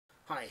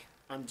Hi,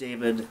 I'm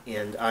David,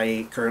 and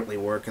I currently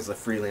work as a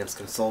freelance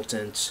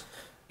consultant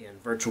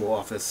and virtual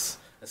office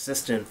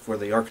assistant for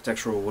the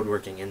architectural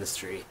woodworking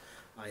industry.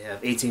 I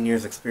have 18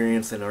 years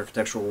experience in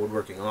architectural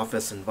woodworking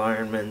office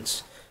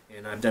environment,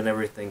 and I've done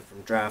everything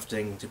from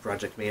drafting to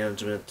project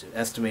management to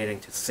estimating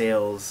to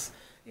sales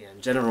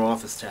and general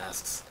office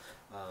tasks.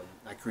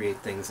 I create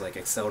things like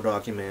Excel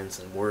documents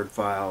and Word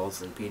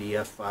files and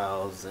PDF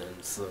files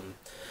and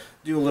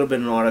do a little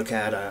bit in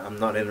AutoCAD. I'm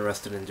not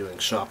interested in doing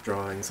shop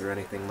drawings or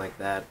anything like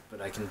that,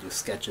 but I can do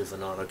sketches in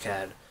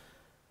AutoCAD.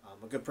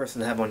 I'm a good person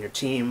to have on your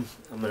team.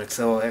 I'm an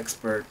Excel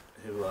expert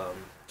who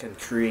can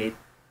create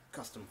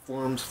custom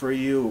forms for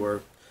you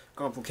or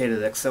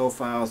complicated Excel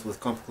files with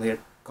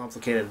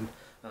complicated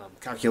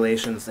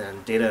calculations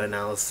and data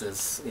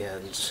analysis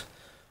and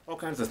all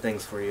kinds of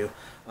things for you.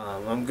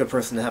 I'm a good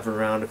person to have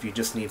around if you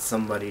just need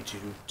somebody to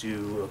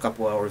do a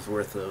couple hours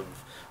worth of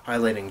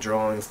highlighting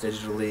drawings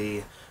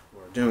digitally,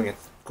 or doing a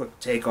quick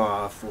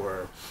takeoff,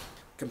 or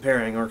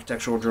comparing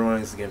architectural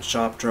drawings against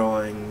shop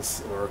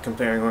drawings, or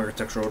comparing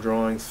architectural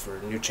drawings for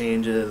new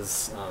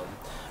changes,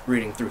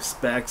 reading through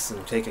specs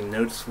and taking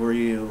notes for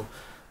you.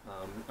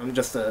 I'm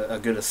just a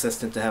good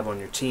assistant to have on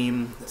your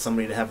team,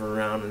 somebody to have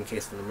around in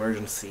case of an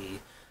emergency.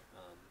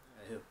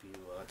 I hope you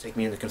take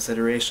me into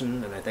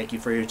consideration, and I thank you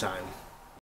for your time.